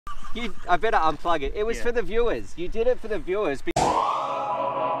I better unplug it. It was for the viewers. You did it for the viewers.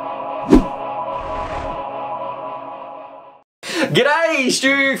 G'day,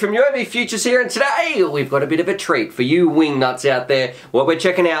 Stu from UAVfutures here, and today we've got a bit of a treat for you wing nuts out there. Well, we're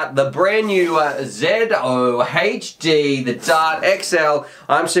checking out the brand new ZOHD, the Dart XL.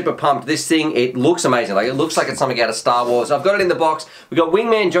 I'm super pumped. This thing, it looks amazing. Like, it looks like it's something out of Star Wars. I've got it in the box. We've got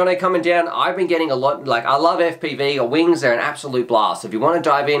Wingman Jono coming down. I've been getting a lot, like, I love FPV or wings. They're an absolute blast. If you want to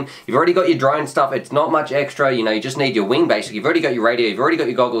dive in, you've already got your drone stuff. It's not much extra. You know, you just need your wing, basically. You've already got your radio. You've already got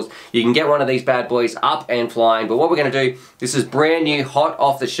your goggles. You can get one of these bad boys up and flying. But what we're going to do, this is brand new, hot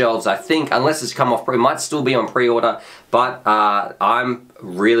off the shelves, I think, unless it's come off, it might still be on pre-order, but I'm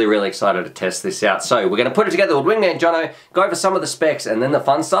really excited to test this out. So we're going to put it together with Wingman Jono, go over some of the specs and then the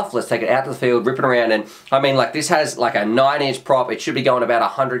fun stuff. Let's take it out to the field, rip it around, and I mean, like, this has like a 9-inch prop. It should be going about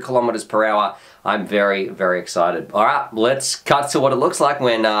 100 kilometers per hour. I'm very excited. All right, let's cut to what it looks like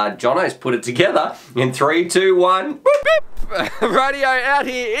when Jono's put it together in 3, 2, 1. Boop, boop. Radio out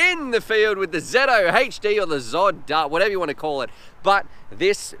here in the field with the ZOHD or the ZOHD Dart, whatever you want to call it. But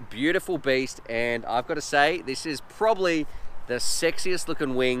this beautiful beast, and I've got to say, this is probably the sexiest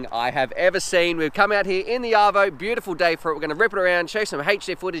looking wing I have ever seen. We've come out here in the Arvo, beautiful day for it. We're going to rip it around, show some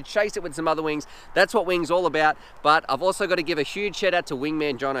HD footage, chase it with some other wings. That's what wing's all about. But I've also got to give a huge shout out to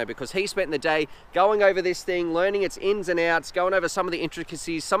Wingman Jono, because he spent the day going over this thing, learning its ins and outs, going over some of the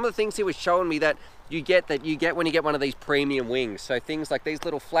intricacies, some of the things he was showing me that you get when you get one of these premium wings. So things like these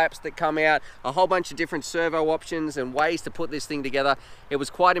little flaps that come out, a whole bunch of different servo options and ways to put this thing together. It was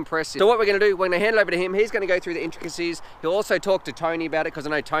quite impressive. So what we're going to do, we're going to hand it over to him. He's going to go through the intricacies. He'll also talk to Tony about it, because I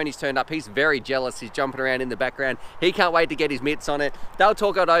know Tony's turned up. He's very jealous. He's jumping around in the background. He can't wait to get his mitts on it. They'll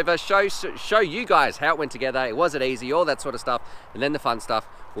talk it over, show you guys how it went together. Was it easy? All that sort of stuff. And then the fun stuff,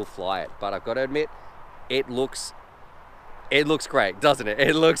 we'll fly it. But I've got to admit, it looks great, doesn't it?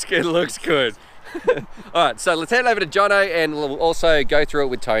 It looks good. All right, so let's head over to Jono, and we'll also go through it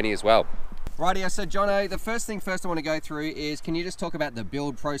with Tony as well. Rightio, so Jono, the first thing I want to go through is, can you just talk about the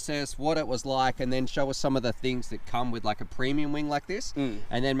build process, what it was like, and then show us some of the things that come with like a premium wing like this, and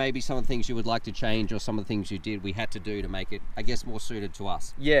then maybe some of the things you would like to change, or some of the things we had to do to make it, I guess, more suited to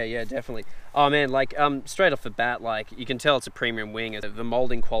us. Yeah, definitely. Oh man, like straight off the bat, like, you can tell it's a premium wing. The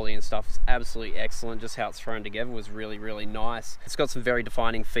molding quality and stuff is absolutely excellent. Just how it's thrown together was really nice. It's got some very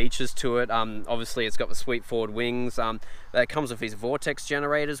defining features to it. Obviously it's got the sweep forward wings. That comes with these vortex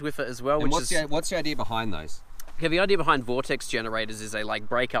generators with it as well. And what's the idea behind those? Okay, the idea behind vortex generators is they like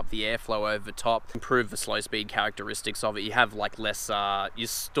break up the airflow over the top, improve the slow speed characteristics of it. You have like less, your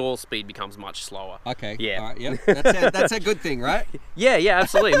stall speed becomes much slower. Okay, yeah. All right, yep. That's a good thing, right? Yeah,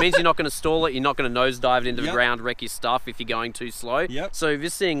 absolutely. It means you're not going to stall it, you're not going to nosedive it into the ground, wreck your stuff if you're going too slow. So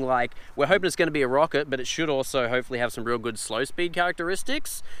this thing, like, we're hoping it's going to be a rocket, but it should also hopefully have some real good slow speed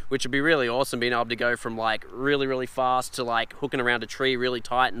characteristics, which would be really awesome, being able to go from like really fast to like hooking around a tree really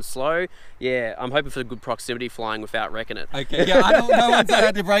tight and slow. Yeah, I'm hoping for good proximity flying without wrecking it. Okay, yeah, I don't know one's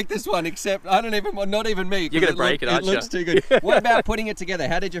had to break this one, except not even me. You're gonna break it, aren't you? It looks too good. What about putting it together?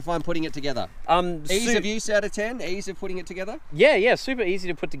 How did you find putting it together? Ease of use out of 10? Ease of putting it together? Yeah, super easy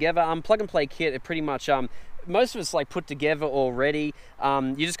to put together. Plug and play kit, it pretty much most of it's like put together already.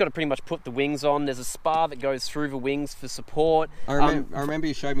 You just got to pretty much put the wings on. There's a spar that goes through the wings for support. I remember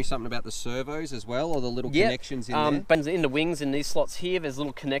you showed me something about the servos as well, or the little connections in there. But in the wings, in these slots here, there's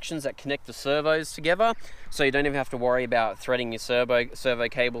little connections that connect the servos together, so you don't even have to worry about threading your servo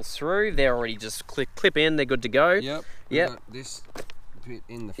cables through. They're already just clip in. They're good to go. Yep. This bit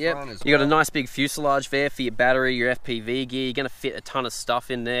in the front as well. You got a nice big fuselage there for your battery, your FPV gear. You're going to fit a ton of stuff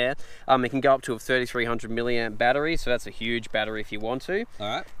in there. It can go up to a 3300 milliamp battery, so that's a huge battery if you want to. All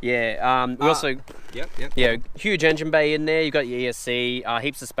right. Yeah. We also huge engine bay in there. You've got your ESC,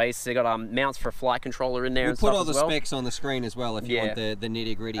 heaps of space. They've got mounts for a flight controller in there. We'll put all the specs on the screen as well if you want the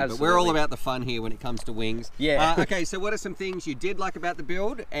nitty gritty. But we're all about the fun here when it comes to wings. Yeah. Okay, so what are some things you did like about the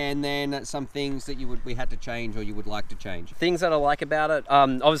build, and then some things that we had to change or you would like to change? Things that I like about it,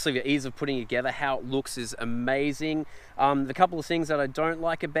 obviously the ease of putting it together, how it looks is amazing. The couple of things that I don't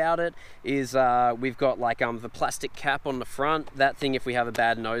like about it is we've got like the plastic cap on the front. That thing, if we have a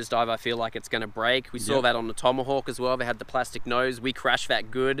bad nosedive, I feel like it's going to break. We saw that on the Tomahawk as well. They had the plastic nose. We crashed that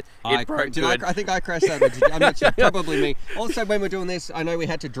good. It broke good. I think I crashed that. I'm not sure. Probably me. Also, when we're doing this, I know we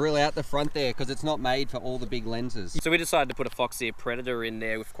had to drill out the front there because it's not made for all the big lenses. So we decided to put a Foxeer Predator in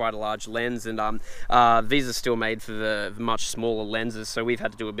there with quite a large lens, and these are still made for the much smaller lenses. lenses, so we've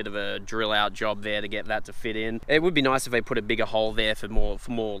had to do a bit of a drill out job there to get that to fit in. It would be nice if they put a bigger hole there for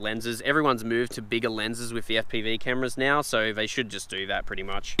more lenses. Everyone's moved to bigger lenses with the FPV cameras now, so they should just do that pretty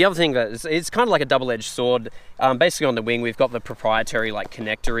much. The other thing that it's kind of like a double-edged sword. Basically on the wing, we've got the proprietary like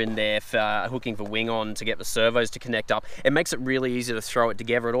connector in there for hooking the wing on to get the servos to connect up. It makes it really easy to throw it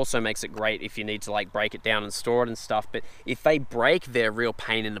together. It also makes it great if you need to like break it down and store it and stuff, but if they break, they're a real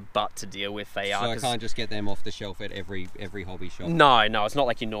pain in the butt to deal with. They are. So I can't just get them off the shelf at every hobby shop? No, it's not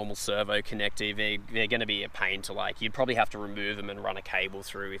like your normal servo connector. They're going to be a pain to like. You'd probably have to remove them and run a cable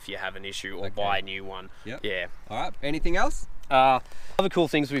through if you have an issue, or buy a new one. Yep. Yeah. All right, anything else? Other cool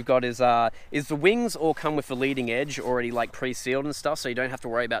things we've got is the wings all come with the leading edge already like pre-sealed and stuff, so you don't have to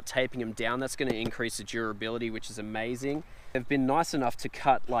worry about taping them down. That's going to increase the durability, which is amazing. They've been nice enough to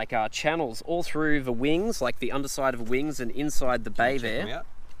cut like channels all through the wings, like the underside of the wings and inside the bay there.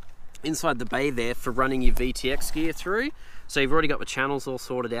 Inside the bay there for running your VTX gear through. So you've already got the channels all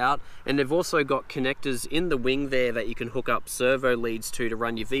sorted out, and they've also got connectors in the wing there that you can hook up servo leads to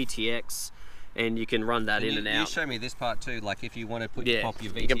run your VTX, and you can run that in and out. You show me this part too, like if you want to pop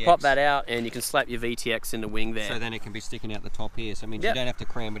your VTX. You can pop that out and you can slap your VTX in the wing there. So then it can be sticking out the top here, so it means you don't have to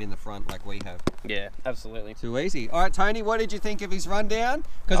cram it in the front like we have. Yeah, absolutely. Too easy. All right, Tony, what did you think of his rundown?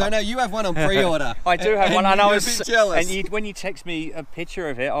 Because I know you have one on pre-order. I do have one, and I was a bit jealous. And when you text me a picture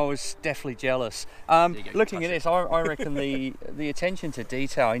of it, I was definitely jealous. Looking at this, I reckon the attention to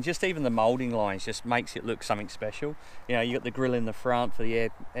detail and just even the moulding lines just makes it look something special. You know, you got the grill in the front for the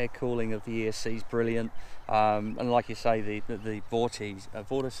air cooling of the ESC is brilliant. And like you say, the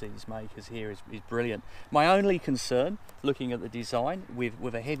vortices makers here is brilliant. My only concern, looking at the design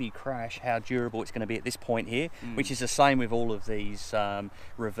with a heavy crash, how durable it's going to be at this point here, which is the same with all of these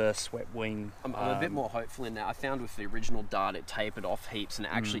reverse swept wing. I'm a bit more hopeful in that. I found with the original Dart it tapered off heaps and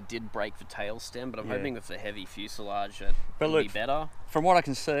it actually did break the tail stem, but I'm hoping with the heavy fuselage it'll be better. From what I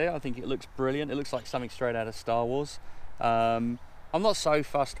can see, I think it looks brilliant. It looks like something straight out of Star Wars. I'm not so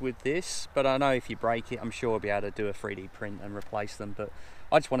fussed with this, but I know if you break it, I'm sure I'll be able to do a 3D print and replace them, but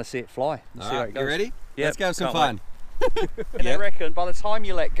I just want to see it fly and see how it goes. You ready? Yep, let's go have some fun. And I reckon by the time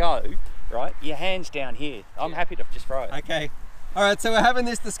you let go, right, your hand's down here. I'm happy to just throw it. Okay. All right, so we're having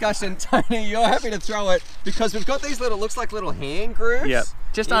this discussion. Tony, you're happy to throw it because we've got these little, looks like little hand grooves. Yep,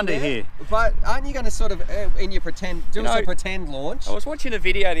 just under here. But aren't you going to sort of, in your pretend, do a pretend launch? I was watching a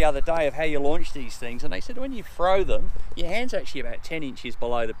video the other day of how you launch these things, and they said when you throw them, your hand's actually about 10 inches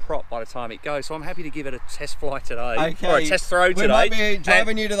below the prop by the time it goes. So I'm happy to give it a test flight today, or a test throw today. We might be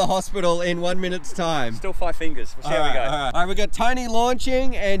driving you to the hospital in 1 minute's time. Still 5 fingers. We'll see how we go. All right, we've got Tony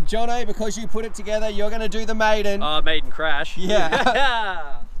launching, and Jono, because you put it together, you're going to do the maiden. Maiden crash. Yeah.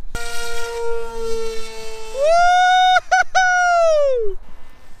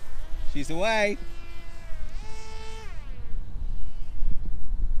 She's away.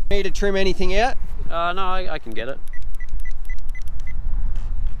 Need to trim anything out? No, I can get it.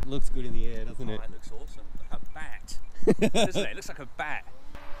 Looks good in the air, doesn't it? It looks awesome. Like a bat. Doesn't it? It looks like a bat.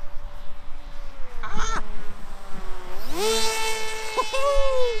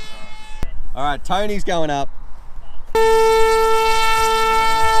 All right, Tony's going up.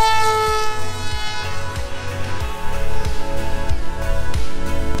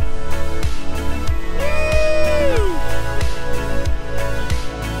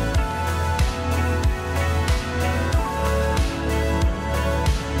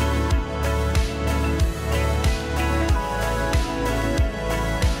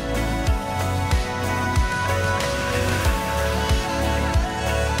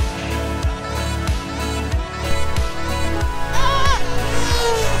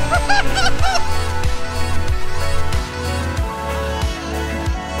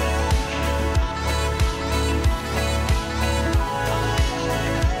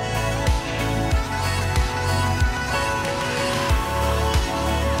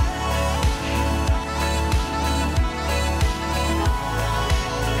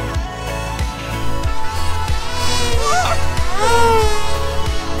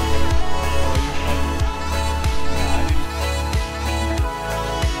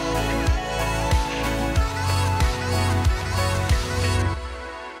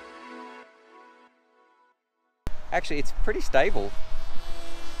 Actually, it's pretty stable.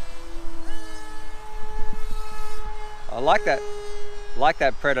 I like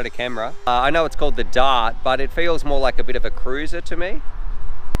that Predator camera. I know it's called the Dart, but it feels more like a bit of a cruiser to me.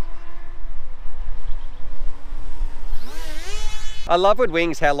 I love with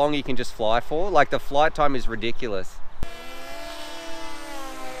wings how long you can just fly for. Like the flight time is ridiculous.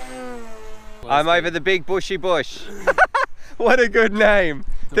 I'm over the big bushy bush. What a good name.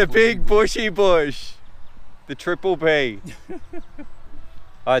 The big bushy bush. The triple B.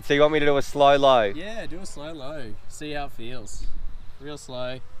 Alright, so you want me to do a slow low? Yeah, do a slow low. See how it feels. Real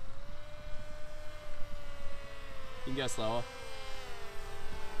slow. You can go slower.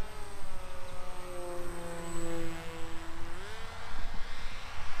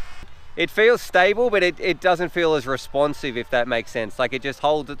 It feels stable, but it doesn't feel as responsive, if that makes sense. Like it just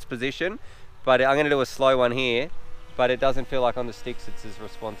holds its position, but I'm going to do a slow one here, but it doesn't feel like on the sticks it's as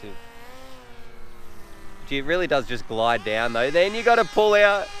responsive. Gee, it really does just glide down though. Then you got to pull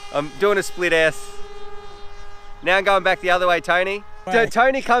out. I'm doing a split S. Now I'm going back the other way, Tony. So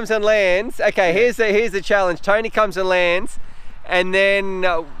Tony comes and lands. Okay, here's the challenge. Tony comes and lands, and then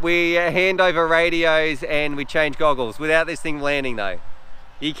we hand over radios and we change goggles without this thing landing though.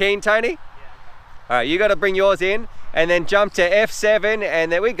 You keen, Tony? Yeah. All right, you got to bring yours in and then jump to F7,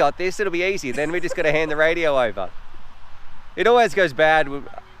 and then we got this. It'll be easy. Then we just got to hand the radio over. It always goes bad. Oh,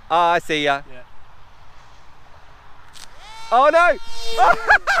 I see ya. Yeah. Oh no!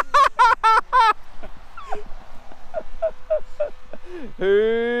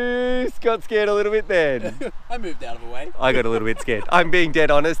 Who's got scared a little bit then? I moved out of the way. I got a little bit scared. I'm being dead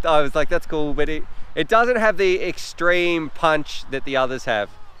honest. I was like, that's cool, but it doesn't have the extreme punch that the others have,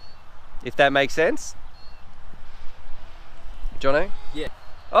 if that makes sense. Jono? Yeah.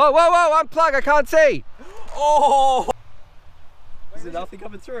 Oh, whoa, whoa, unplug, I can't see. Oh! Is there nothing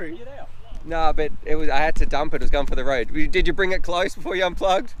coming through? Get out. No, but I had to dump it. It was going for the road. Did you bring it close before you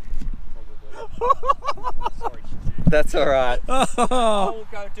unplugged? Probably. Sorry. That's all right. I will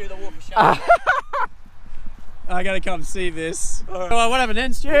go do the walk of shame. I gotta come see this. Oh, what happened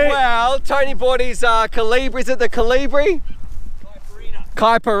then, Stu? Well, Tony bought his Calibri. Is it the Calibri?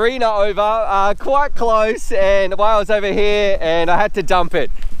 Caipirinha over, quite close, and while I was over here, and I had to dump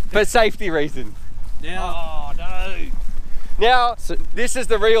it for safety reasons. Now, oh no. Now, this is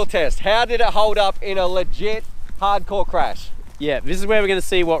the real test. How did it hold up in a legit hardcore crash? Yeah, this is where we're gonna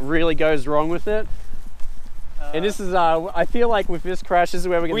see what really goes wrong with it. And this is, I feel like with this crash, this is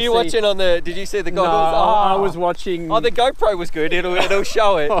where we're going to see... Were you watching on the, did you see the goggles? No, I was watching... Oh, the GoPro was good, it'll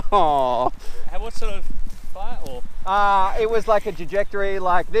show it. Oh. What sort of fire or? It was like a trajectory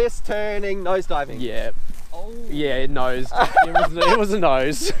like this, turning, nosediving. Yeah. Oh. Yeah, it nosed. it was a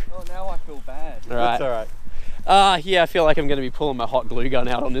nose. Oh, now I feel bad. All right. That's all right. Yeah, I feel like I'm going to be pulling my hot glue gun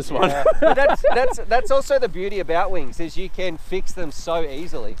out on this one. But that's also the beauty about wings, is you can fix them so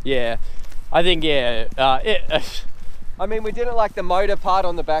easily. Yeah. I think, yeah, I mean, we didn't like the motor part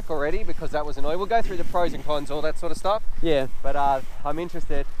on the back already because that was annoying. We'll go through the pros and cons, all that sort of stuff. Yeah. But I'm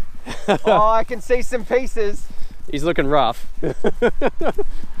interested. Oh, I can see some pieces. He's looking rough.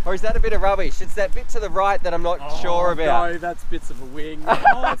 Or is that a bit of rubbish? It's that bit to the right that I'm not sure about. No, that's bits of a wing.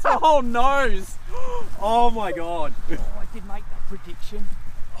 Oh, it's the whole nose. Oh my God. Oh, I did make that prediction.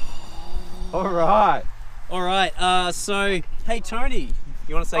 All right. All right, so, hey Tony.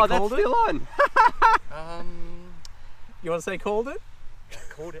 You want to say called that's it? still on. You want to say called it?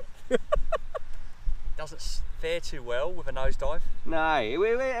 Called it. Doesn't fare too well with a nosedive. No,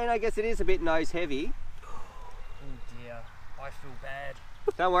 and I guess it is a bit nose heavy. Oh dear, I feel bad.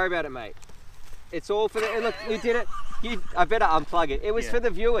 Don't worry about it, mate. It's all for the, and look, you did it. I better unplug it. It was for the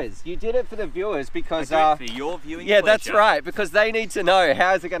viewers. You did it for the viewers because... I do it for your viewing Yeah, pleasure. that's right, because they need to know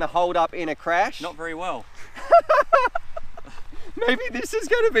how is it going to hold up in a crash. Not very well. Maybe this is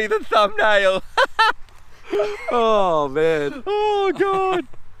going to be the thumbnail. Oh man. Oh God.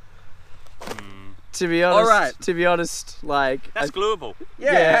 To be honest, all right. To be honest, like that's glueable.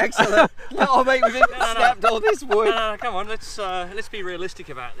 Yeah, excellent. Oh mate, we've snapped all this wood. No, come on, let's be realistic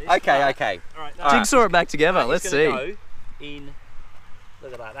about this. Okay, okay. All right, jigsaw it back together. Let's see. Go in.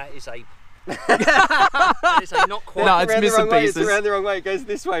 Look at that. That is a. That is a not quite. No, it's missing pieces. It's around the wrong way. It goes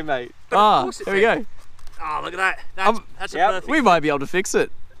this way, mate. Ah, here we go. Oh, look at that. That's a perfect. We might be able to fix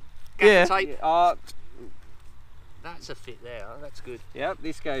it. Gaffer tape. That's a fit there. That's good. Yep,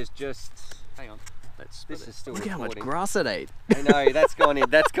 this goes just. Hang on. This is still Look recording. how much grass it ate. I know, that's gone in.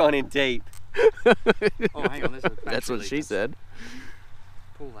 That's gone in deep. Oh, hang on. That's what she said.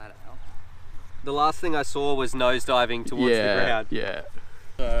 Pull that out. The last thing I saw was nosediving towards the ground. Yeah.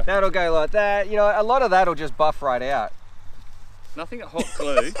 That'll go like that. You know, a lot of that'll just buff right out. Nothing at hot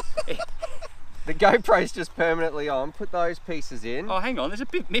glue. The GoPro's just permanently on. Put those pieces in. Oh, hang on. There's a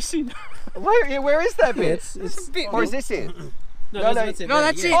bit missing. Where is that bit? It's a bit. Or is this it? No, that's it. No,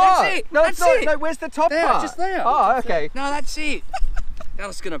 that's it. Oh, That's it. no, That's it's not. it. No, where's the top There, part? just there. Oh, okay. No, that's it. That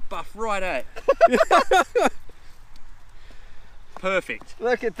was gonna buff right out. Perfect.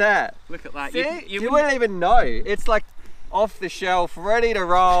 Look at that. Look at that. See? You wouldn't even know. It's like off the shelf, ready to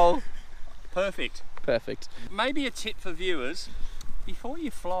roll. Perfect. Perfect. Maybe a tip for viewers. before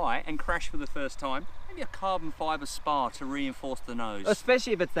you fly and crash for the first time, maybe a carbon fibre spar to reinforce the nose.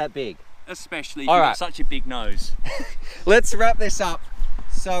 Especially if it's that big. Especially if you've got such a big nose. Let's wrap this up.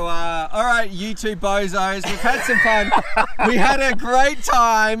 So, all right, you two bozos, we've had some fun. We had a great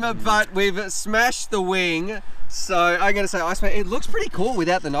time, but we've smashed the wing. So I'm going to say, Iceman, it looks pretty cool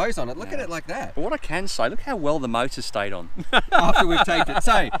without the nose on it. Look at it like that. But what I can say, look how well the motor stayed on. After we've taped it.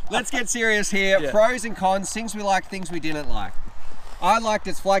 So let's get serious here. Yeah. Pros and cons, things we liked, things we didn't like. I liked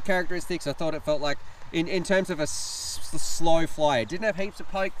its flight characteristics. I thought it felt like, in terms of a slow fly, it didn't have heaps of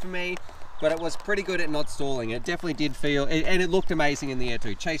poke for me, but it was pretty good at not stalling. It definitely did feel, and it looked amazing in the air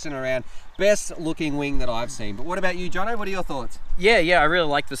too, chasing around. Best looking wing that I've seen. But what about you, Jono? What are your thoughts? Yeah, I really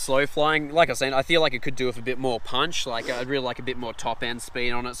like the slow flying. Like I was saying, I feel like it could do with a bit more punch. Like I'd really like a bit more top end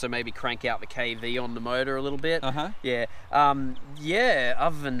speed on it, so maybe crank out the KV on the motor a little bit. Yeah. Yeah,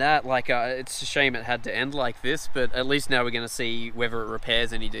 other than that, like it's a shame it had to end like this, but at least now we're going to see whether it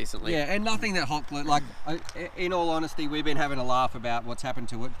repairs any decently. Yeah, and nothing that hot glue, like in all honesty, we've been having a laugh about what's happened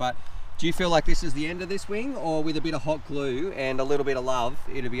to it, but do you feel like this is the end of this wing, or with a bit of hot glue and a little bit of love,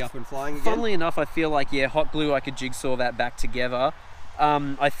 it'll be up and flying again? Funnily enough, I feel like, yeah, hot glue, I could jigsaw that back together.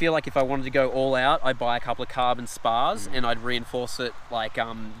 I feel like if I wanted to go all out, I'd buy a couple of carbon spars and I'd reinforce it like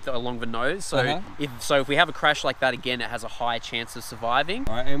along the nose. So if we have a crash like that again, it has a high chance of surviving.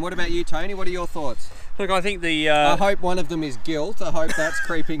 All right, and what about you, Tony? What are your thoughts? Look, I think the... I hope one of them is guilt. I hope that's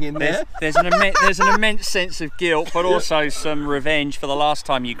creeping in there. There's an immense sense of guilt, but also some revenge for the last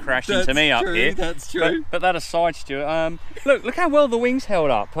time you crashed into me up here. That's true. But that aside, Stuart, look how well the wings held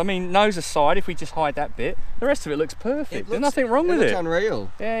up. I mean, nose aside, if we just hide that bit, the rest of it looks perfect. There's nothing wrong with it. It looks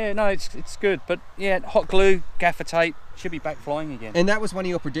unreal. Yeah, no, it's good. But yeah, hot glue, gaffer tape, should be back flying again. And that was one of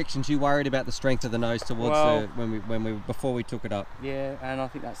your predictions. You worried about the strength of the nose towards before we took it up. Yeah, and I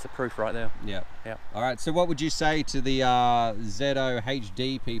think that's the proof right there. Yeah. All right. So what would you say to the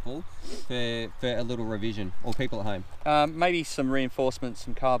ZOHD people for a little revision, or people at home? Maybe some reinforcement,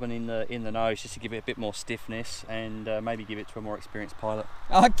 some carbon in the nose, just to give it a bit more stiffness, and maybe give it to a more experienced pilot.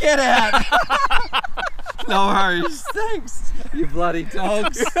 Oh, get out! No worries. Thanks, you bloody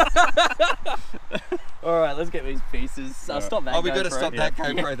dogs. All right, let's get these pieces. Stop that. Oh, we got to stop that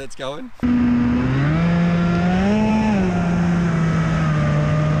GoPro that's going.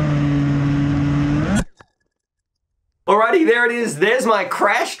 Alrighty, there it is. There's my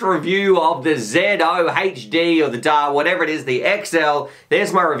crashed review of the ZOHD, or the Dart, whatever it is, the XL.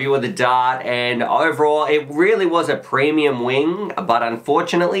 There's my review of the Dart, and overall, it really was a premium wing, but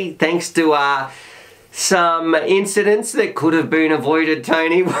unfortunately, thanks to some incidents that could have been avoided,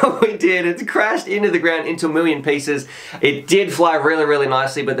 Tony, what we did, it's crashed into the ground into a million pieces. It did fly really, really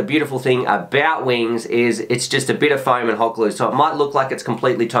nicely, but the beautiful thing about wings is it's just a bit of foam and hot glue, so it might look like it's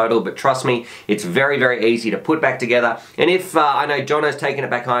completely total, but trust me, it's very, very easy to put back together. And if, I know Jono's taking it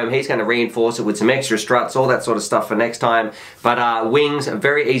back home, he's going to reinforce it with some extra struts, all that sort of stuff for next time, but wings are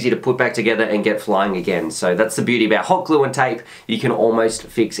very easy to put back together and get flying again. So that's the beauty about hot glue and tape. You can almost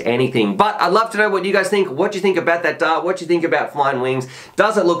fix anything. But I'd love to know what you guys think. What do you think about that Dart? What do you think about flying wings?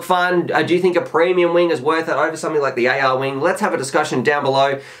 Does it look fun? Do you think a premium wing is worth it over something like the AR wing? Let's have a discussion down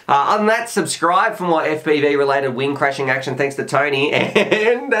below. Other than that, subscribe for more FPV related wing crashing action. Thanks to Tony,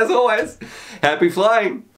 and as always, happy flying.